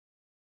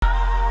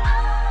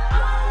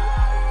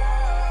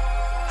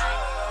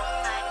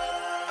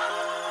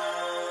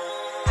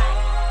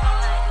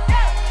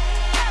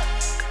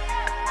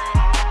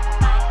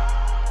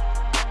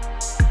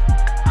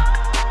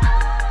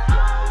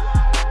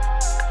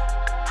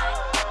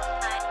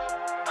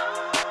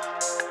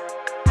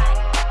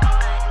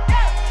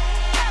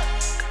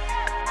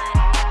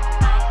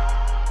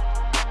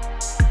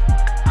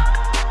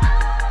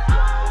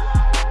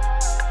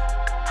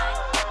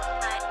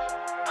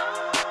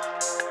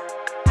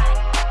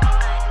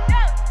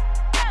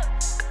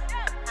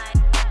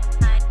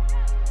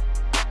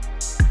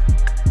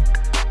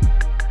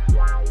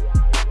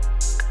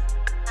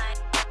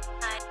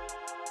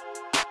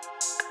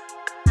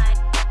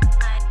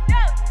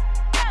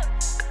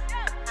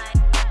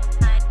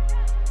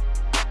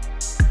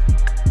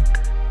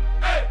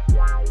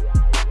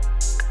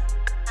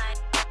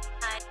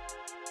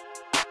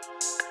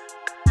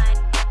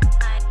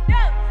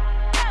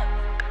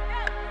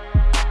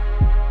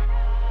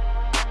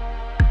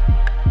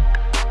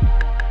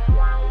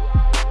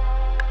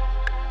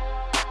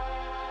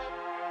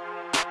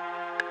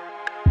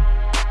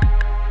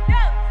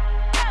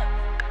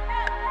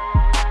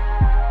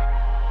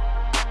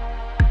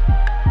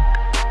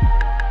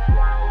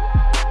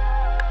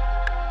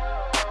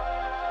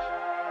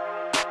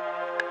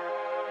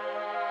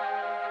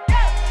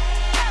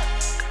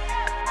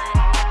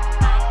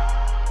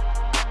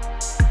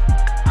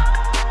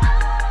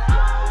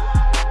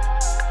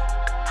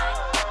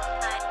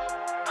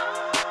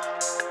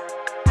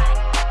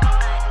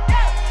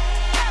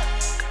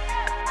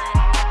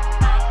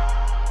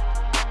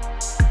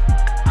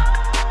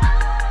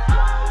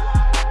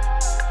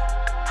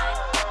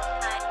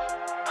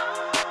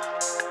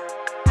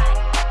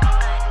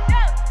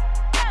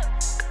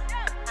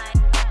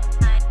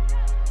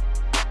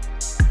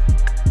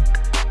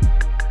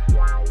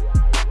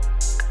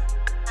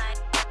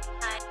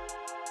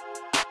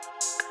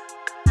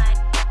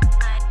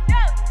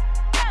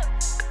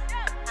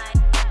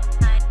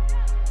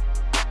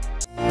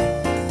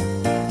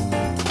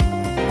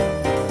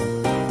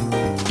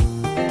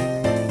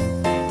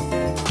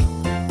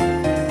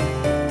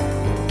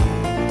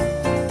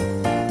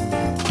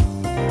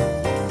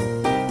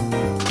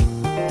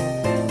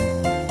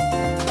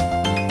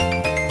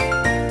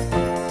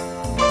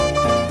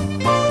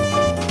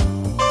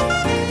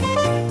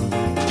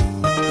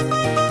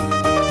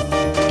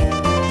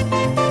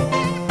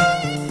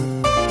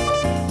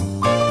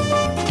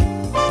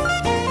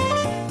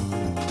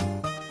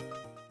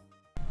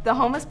The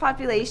homeless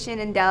population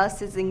in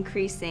Dallas is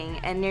increasing,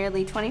 and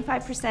nearly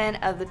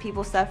 25% of the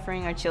people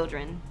suffering are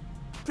children.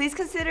 Please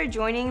consider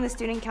joining the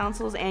Student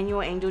Council's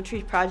annual Angel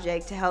Tree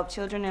Project to help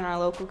children in our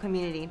local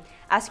community.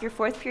 Ask your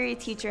fourth period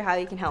teacher how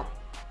you can help.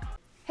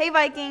 Hey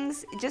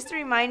Vikings, just a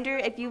reminder,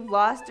 if you've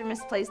lost or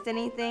misplaced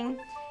anything,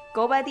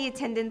 go by the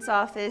attendance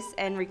office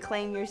and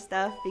reclaim your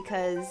stuff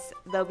because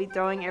they'll be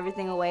throwing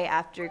everything away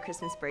after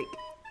Christmas break.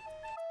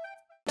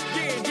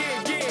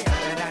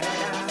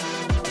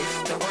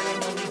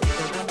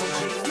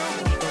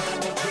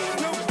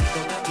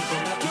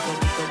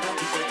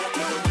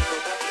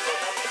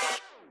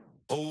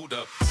 Hold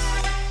up.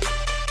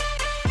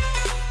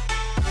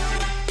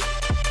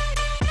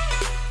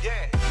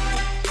 Yeah.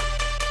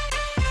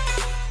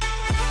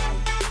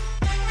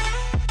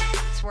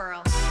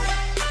 Swirl.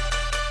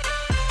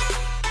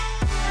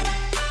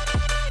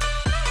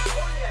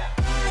 Oh yeah.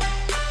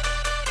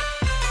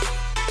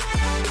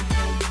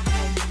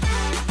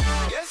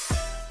 Yes.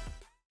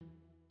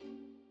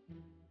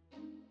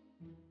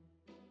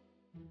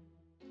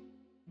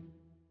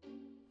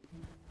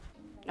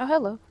 Oh,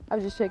 hello. I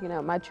was just checking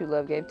out My True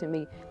Love Gave to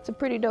Me. It's a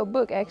pretty dope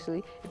book,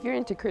 actually. If you're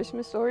into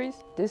Christmas stories,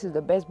 this is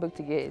the best book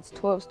to get. It's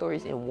 12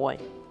 stories in one.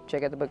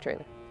 Check out the book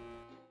trailer.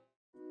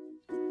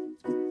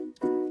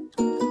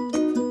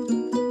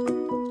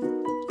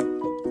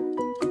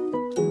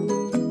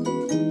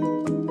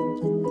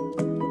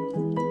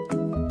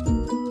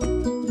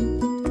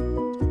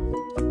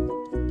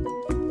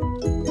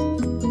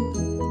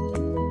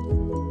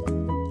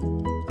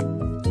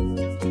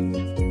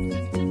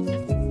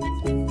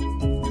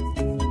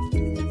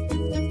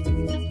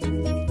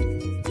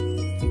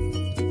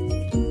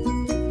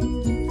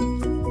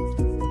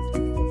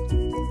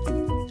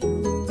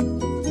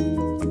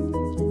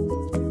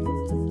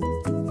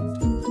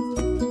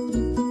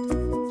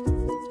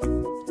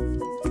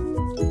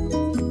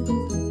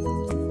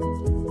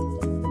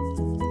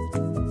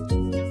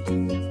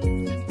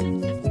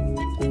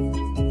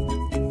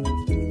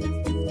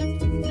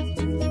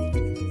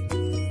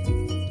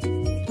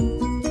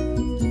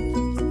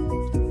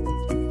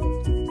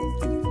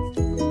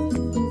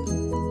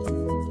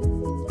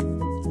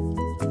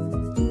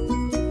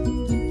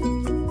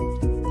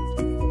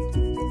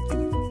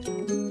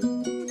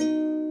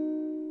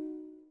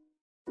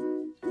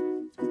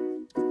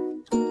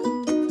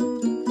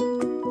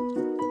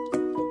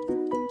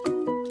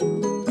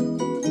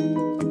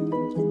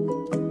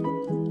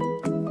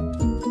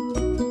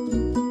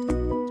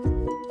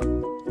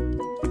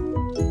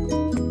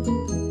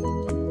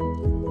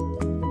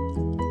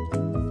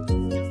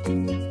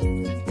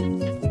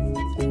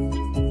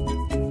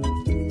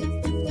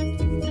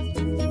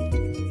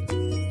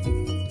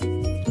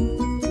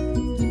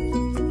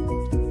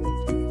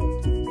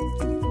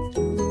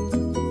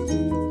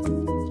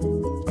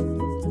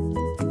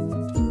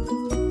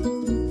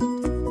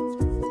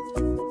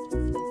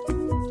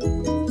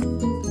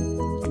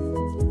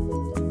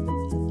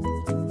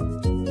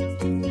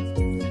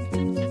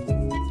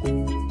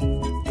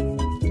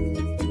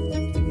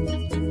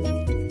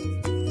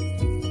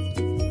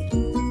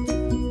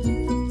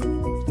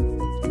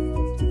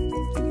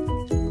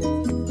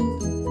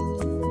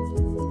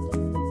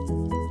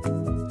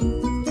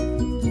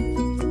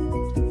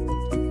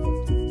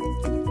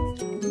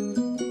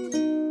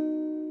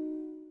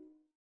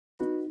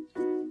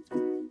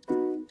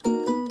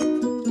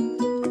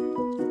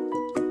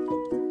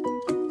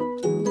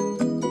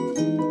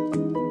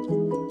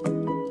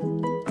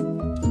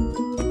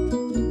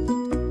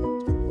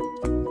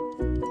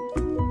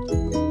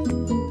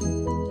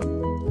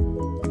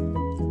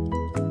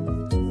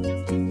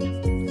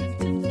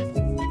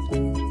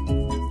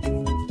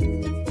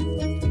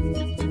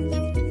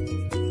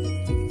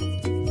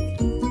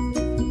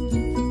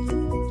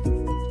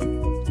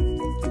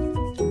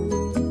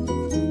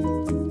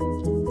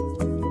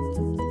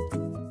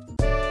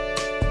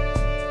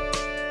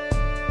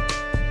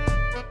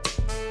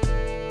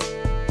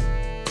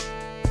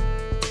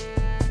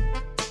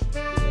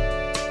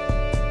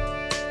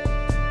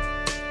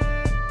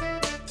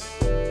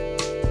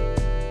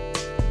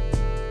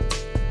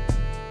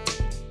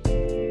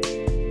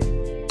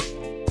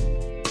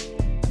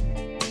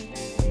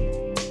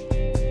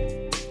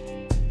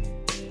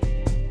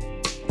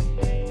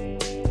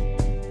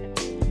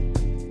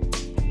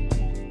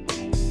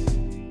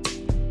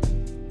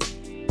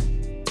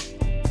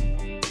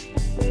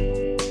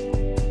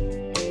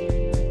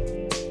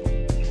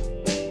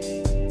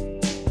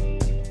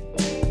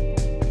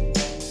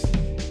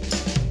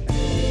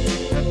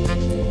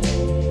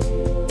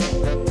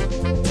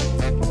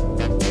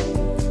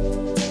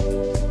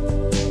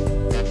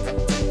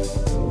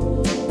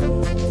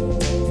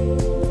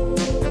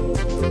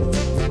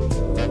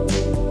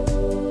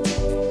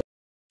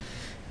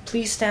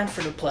 Please stand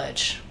for the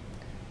pledge.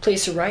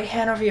 Place your right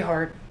hand over your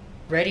heart.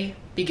 Ready?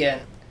 Begin.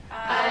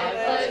 I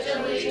pledge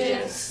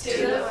allegiance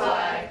to the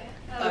flag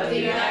of the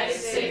United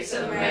States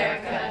of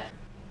America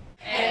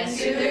and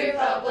to the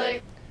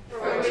republic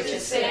for which it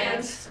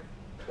stands,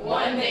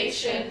 one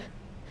nation,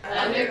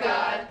 under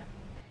God,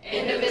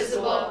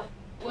 indivisible,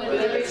 with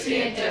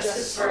liberty and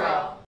justice for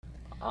all.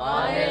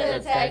 honor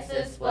the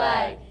Texas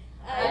flag.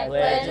 I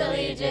pledge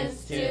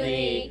allegiance to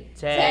thee,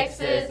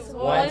 Texas,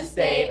 one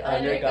state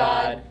under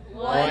God,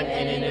 one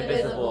and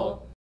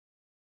indivisible,